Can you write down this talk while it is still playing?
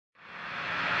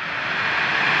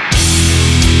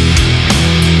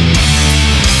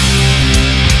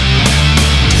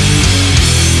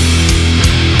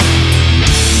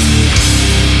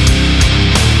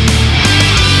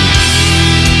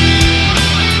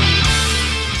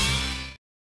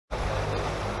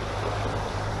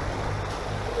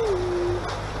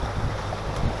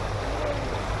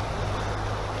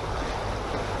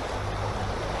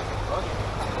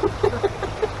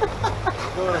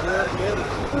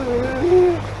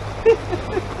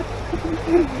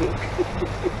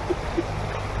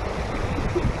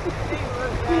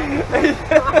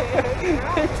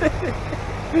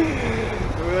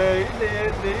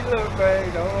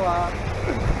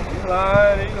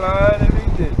lying if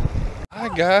he did. Hi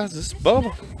guys, this is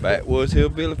Bubba, Backwoods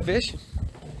Hillbilly Fishing.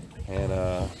 And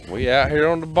we out here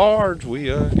on the barge. We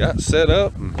got set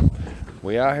up and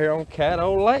we out here on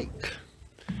Caddo Lake.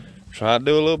 Trying to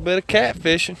do a little bit of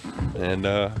catfishing. And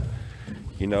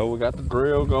you know, we got the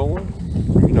drill going.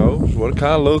 You know, what it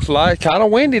kind of looks like. Kind of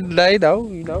windy today though.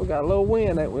 You know, got a little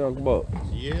wind, ain't we, Uncle Buck?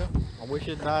 Yeah, I wish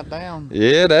it died down.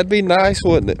 Yeah, that'd be nice,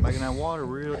 wouldn't it? Making that water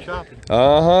real choppy.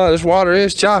 This water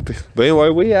is choppy. But anyway,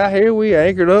 we out here, we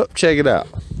anchored up. Check it out.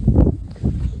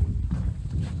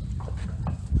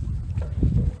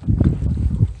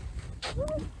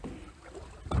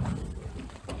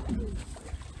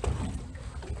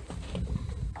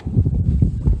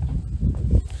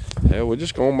 Yeah, we're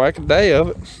just gonna make a day of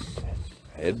it.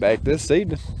 Head back this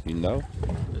evening, you know.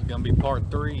 It's gonna be part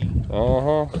 3.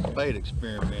 Bait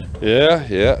experiment. Yeah.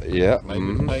 Maybe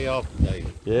it'll pay off today.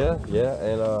 Yeah,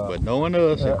 and but knowing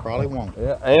us, it probably won't.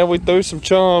 Yeah, and we threw some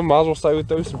chum. Might as well say we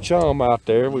threw some chum out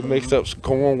there. We mixed up some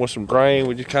corn with some grain.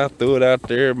 We just kind of threw it out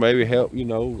there, maybe help, you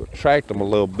know, attract them a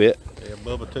little bit. Yeah,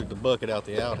 Bubba took the bucket out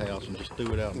the outhouse and just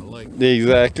threw it out in the lake.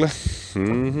 Exactly.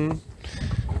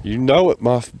 You know it,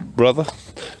 my brother.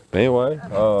 Anyway,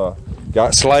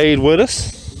 got Slade with us.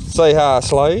 Say hi,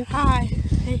 Slade. Hi.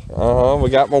 Hey. We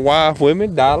got my wife with me,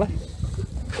 Dolly.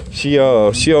 She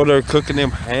over there cooking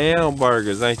them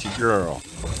hamburgers, ain't you, girl?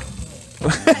 I'm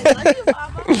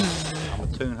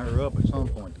gonna tune her up at some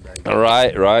point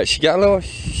today. Right. She got a little,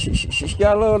 she's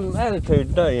got a little attitude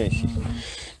today, ain't she?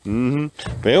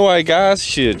 But anyway,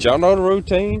 guys, y'all know the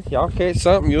routine. Y'all catch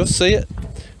something, you'll see it.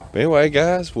 But anyway,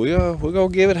 guys, we're gonna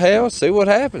give it hell, see what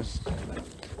happens.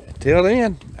 Till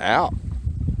then, out.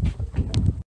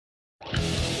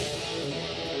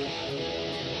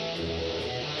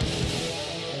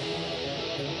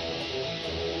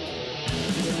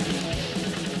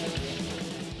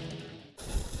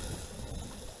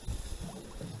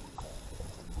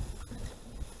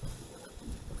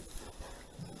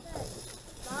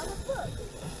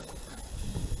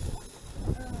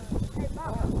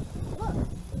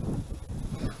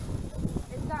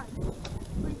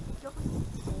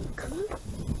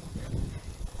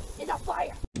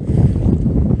 Fire.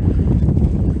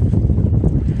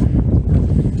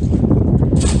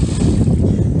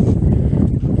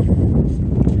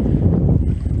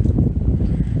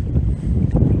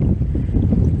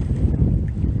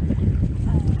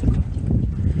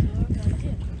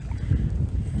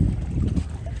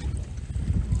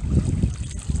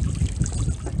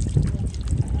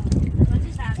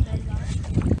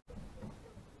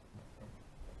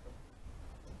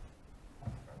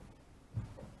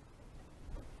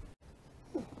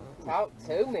 Talk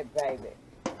to me, baby.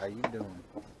 How you doing?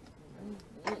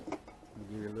 I'll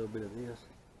give you a little bit of this.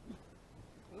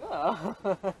 Oh.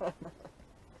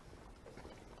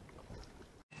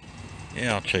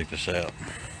 Yeah, I'll check this out.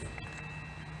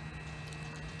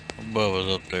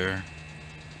 Bubba's up there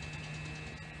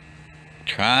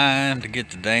trying to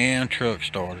get the damn truck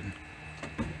started,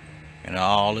 and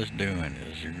all it's doing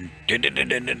is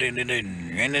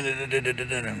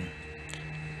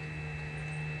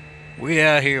we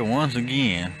out here once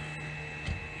again,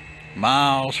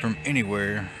 miles from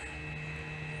anywhere,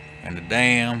 and the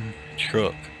damn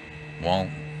truck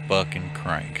won't fucking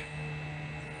crank.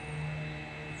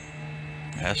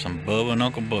 That's some Bubba and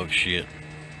Uncle Buck shit.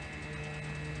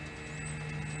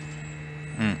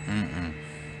 And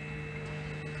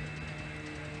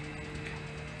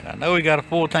I know we got a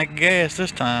full tank of gas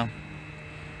this time.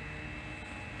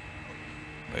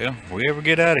 Well, if we ever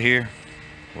get out of here,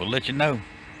 we'll let you know.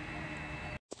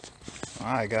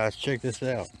 Alright guys, check this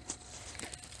out.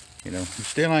 You know, we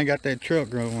still ain't got that truck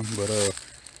going, but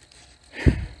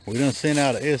we done sent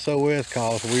out an SOS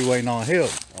call, so we waiting on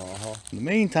help. In the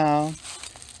meantime,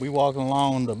 we walking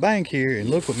along the bank here,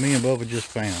 and look what me and Bubba just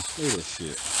found. Look at this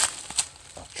shit.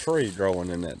 A tree growing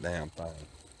in that damn thing.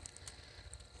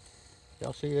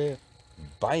 Y'all see that?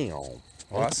 Bam.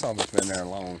 Well, that something's been there a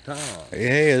long time. It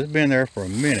has. It's been there for a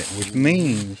minute, which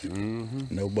means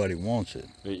nobody wants it.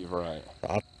 You're right.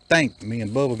 I think me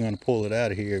and Bubba are going to pull it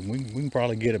out of here, and we can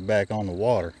probably get it back on the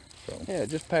water. So yeah,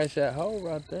 just patch that hole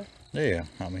right there. Yeah,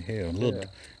 I mean, hell, a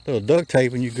little duct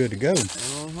tape and you're good to go.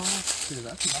 See,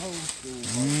 that's an old school.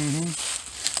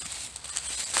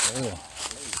 Yeah.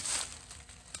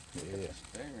 Yeah.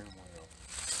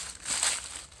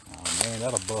 Oh man,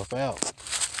 that'll buff out.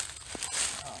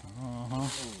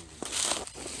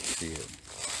 Shit.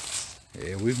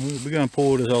 Yeah, we're gonna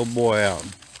pull this old boy out.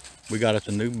 We got us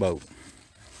a new boat.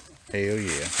 Hell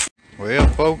yeah. Well,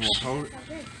 folks,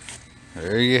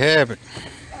 there you have it.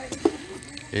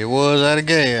 It was out of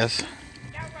gas.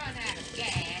 Don't run out of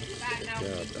gas.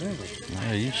 God damn.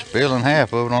 Yeah, you spilling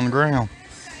half of it on the ground.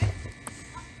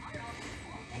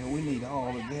 Yeah, we need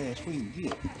all the gas we can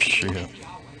get. Shit.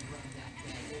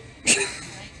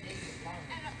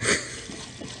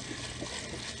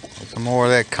 Some more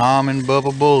of that common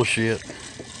Bubba bullshit.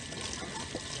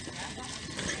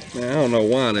 Man, I don't know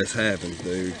why this happens,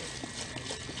 dude.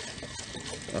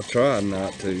 I tried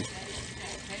not to.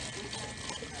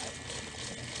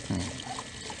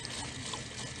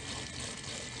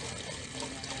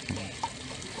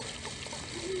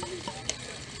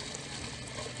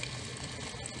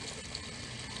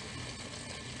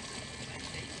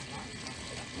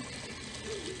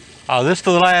 Oh, this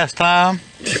the last time?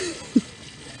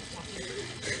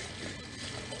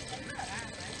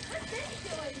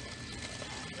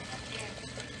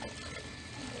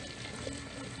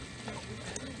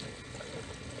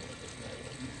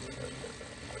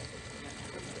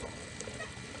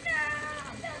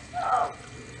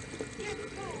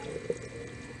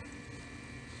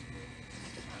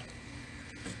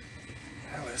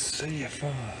 Now let's see if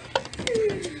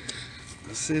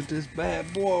let's see if this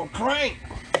bad boy will crank.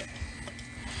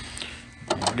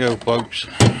 There you go, folks.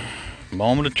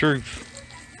 Moment of truth.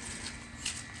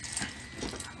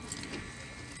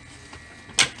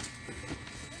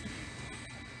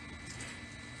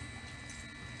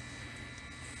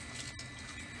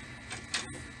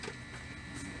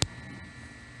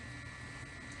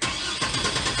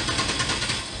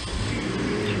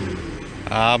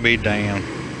 I'll be damned.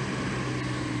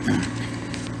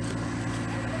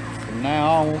 From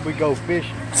now on, when we go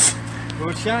fishing,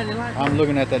 What's shining like? I'm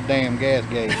looking at that damn gas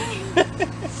gauge.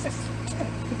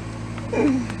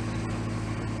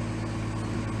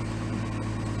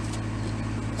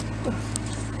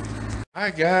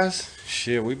 Alright guys,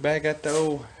 shit, we back at the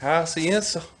old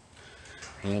hacienda.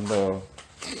 And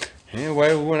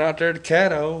anyway, we went out there to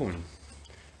Caddo, and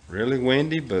really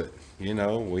windy, but you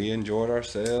know, we enjoyed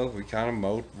ourselves. We kind of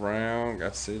moped around,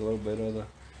 got to see a little bit of the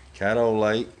Caddo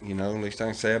Lake, you know, at least I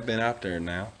can say I've been out there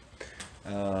now.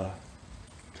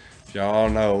 Y'all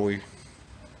know we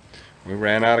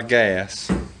ran out of gas,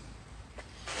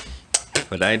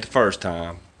 but it ain't the first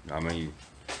time. I mean,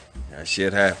 that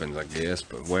shit happens, I guess.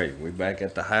 But wait, we back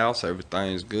at the house.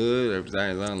 Everything's good.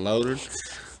 Everything's unloaded.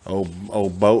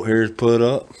 Old boat here's put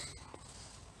up.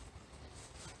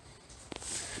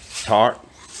 Tarp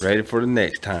ready for the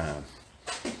next time.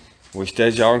 Which,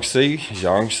 as y'all can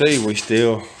see, we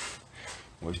still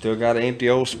got an empty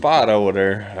old spot over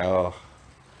there.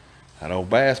 That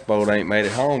old bass boat ain't made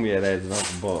it home yet, as an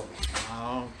Uncle Buck.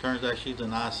 Oh, turns out she's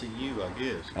in ICU, I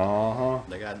guess.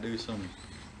 They got to do some,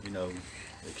 you know,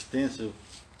 extensive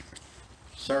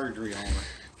surgery on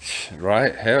her.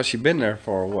 Right? Hell, she been there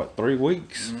for what, 3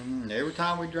 weeks? Every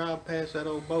time we drive past that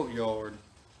old boatyard,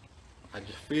 I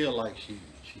just feel like she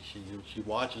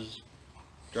watches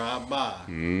drive by.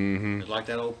 It's like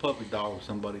that old puppy dog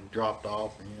somebody dropped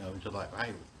off, and you know, just like,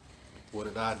 hey, what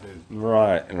did I do?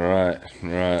 Right.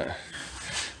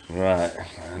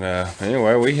 And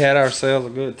anyway, we had ourselves a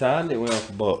good time, didn't we,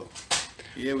 Uncle Buck?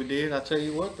 Yeah, we did. I tell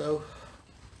you what, though,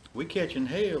 we catching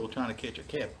hell trying to catch a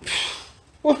catfish.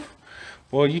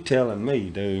 Well, you telling me,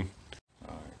 dude.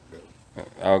 All right,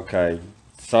 go. Okay,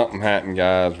 something happened,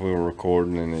 guys. We were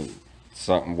recording, and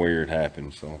something weird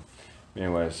happened. So,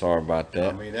 anyway, sorry about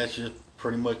that. I mean, that's just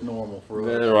pretty much normal for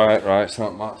Yeah, us. right.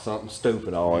 Something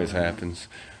stupid always happens.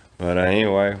 But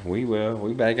anyway, we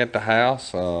back at the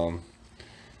house.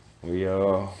 We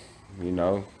you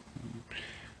know,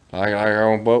 like our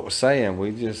own boat was saying,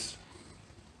 we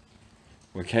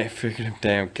can't figure them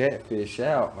damn catfish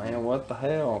out, man. What the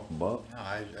hell, Uncle Buck? No,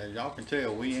 as y'all can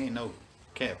tell, we ain't no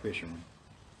catfishermen.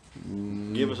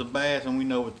 Give us a bass and we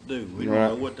know what to do. We don't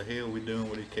know what the hell we doing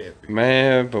with these catfish.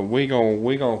 Man, but we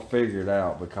gonna figure it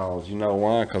out, because you know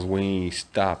why? Because we ain't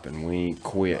stopping. We ain't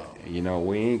quit. No. You know,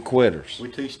 we ain't quitters.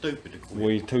 We too stupid to quit.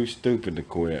 We too stupid to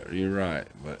quit. You're right.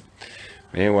 But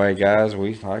anyway, guys,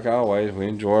 we, like always, we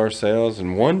enjoy ourselves,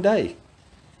 and one day,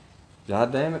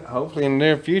 God damn it, hopefully in the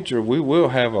near future, we will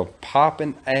have a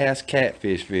popping ass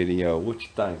catfish video. What you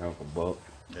think, Uncle Buck?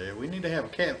 Yeah, we need to have a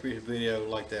catfish video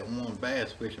like that one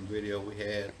bass fishing video we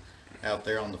had out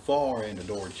there on the far end of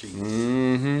Door Cheese.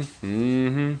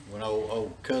 When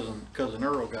old cousin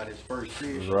Earl got his first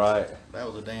fish. Right. That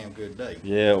was a damn good day.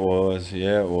 Yeah, it was.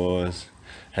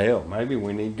 Hell, maybe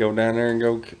we need to go down there and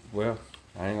go. Well,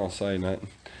 I ain't gonna say nothing.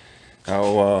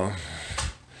 Oh,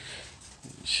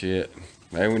 shit.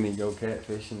 Maybe we need to go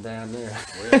catfishing down there.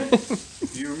 Well,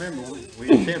 you remember we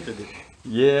attempted it.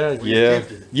 Yeah,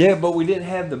 but we didn't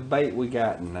have the bait we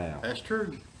got now. That's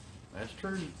true. I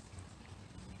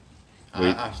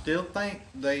still think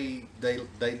they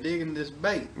digging this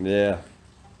bait. Yeah.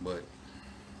 But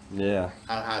Yeah.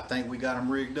 I think we got them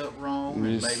rigged up wrong. And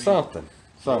maybe Something.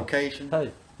 location.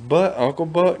 Hey, but Uncle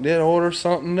Buck did order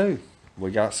something new.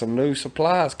 We got some new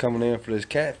supplies coming in for this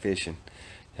catfishing.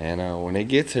 And when it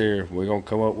gets here, we're going to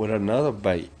come up with another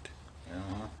bait.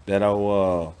 That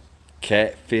old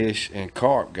catfish and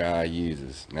carp guy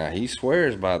uses. Now, he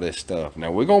swears by this stuff.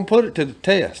 Now, we're going to put it to the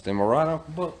test. Am I right,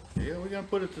 Uncle Buck? Yeah, we're going to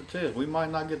put it to the test. We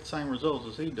might not get the same results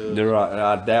as he does. You're right.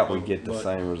 I doubt we get the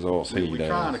same results he does. We're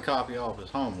trying to copy off his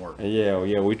homework. Yeah,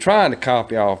 we're trying to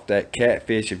copy off that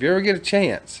catfish. If you ever get a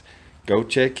chance, go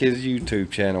check his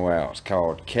YouTube channel out. It's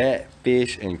called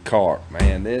Catfish and Carp.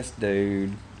 Man, this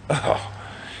dude,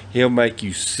 he'll make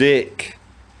you sick.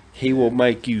 He will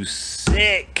make you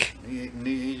sick.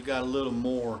 He's got a little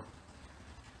more,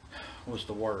 what's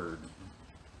the word?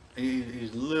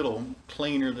 He's a little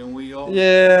cleaner than we are.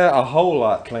 Yeah, a whole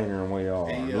lot cleaner than we are.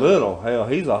 He, Little, hell,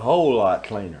 he's a whole lot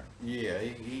cleaner. Yeah,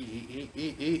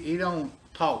 he don't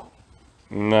talk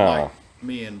No. like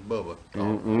me and Bubba.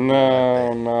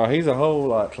 No, he's a whole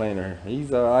lot cleaner.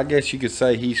 He's, I guess you could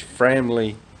say he's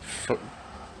family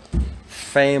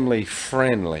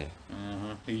friendly.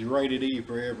 He's rated E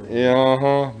for everyone.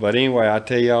 Yeah, But anyway, I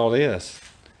tell you all this.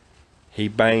 He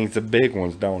bangs the big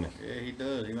ones, don't he? Yeah, he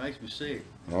does. He makes me sick.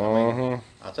 I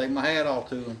take my hat off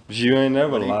to him. You ain't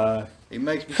never lie. He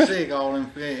makes me sick, all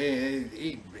them,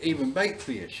 even bait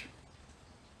fish.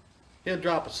 He'll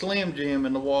drop a Slim Jim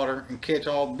in the water and catch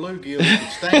all the bluegills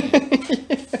that stand.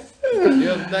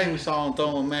 The other day we saw him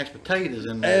throwing mashed potatoes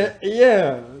in there.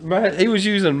 Yeah, he was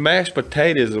using mashed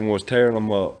potatoes and was tearing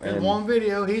them up. In one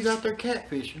video, he's out there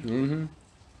catfishing. Mm-hmm.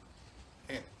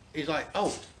 And he's like,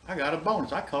 oh, I got a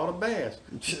bonus. I caught a bass.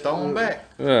 Throw him back.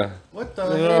 Yeah. What the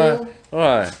hell?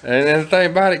 Right. And the thing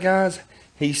about it, guys,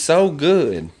 he's so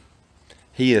good.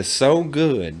 He is so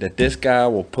good that this guy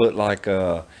will put like,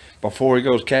 before he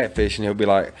goes catfishing, he'll be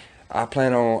like, I'm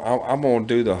going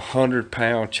to do the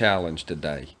 100-pound challenge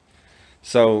today.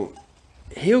 So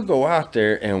he'll go out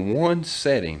there in one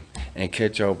setting and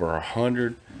catch over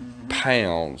 100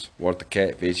 pounds worth of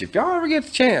catfish. If y'all ever get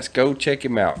the chance, go check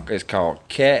him out. It's called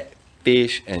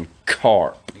Catfish and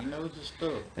Carp. He knows his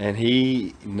stuff. And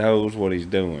he knows what he's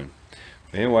doing.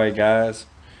 Anyway, guys,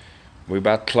 we're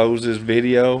about to close this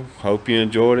video. Hope you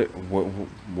enjoyed it.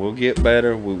 We'll get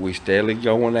better. We steadily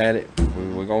going at it.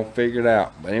 We're going to figure it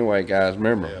out. But anyway, guys,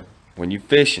 remember, when you're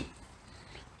fishing,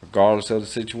 regardless of the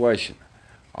situation,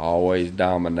 always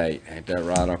dominate. Ain't that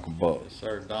right, Uncle Buck? Yes,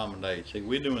 sir, dominate. See,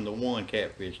 we're doing the one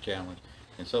catfish challenge,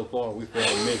 and so far we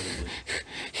failed miserably.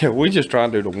 Yeah, we're just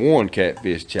trying to do the one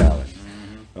catfish challenge.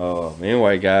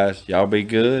 Anyway, guys, y'all be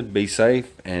good, be safe,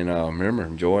 and remember,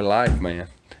 enjoy life, man.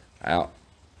 Out.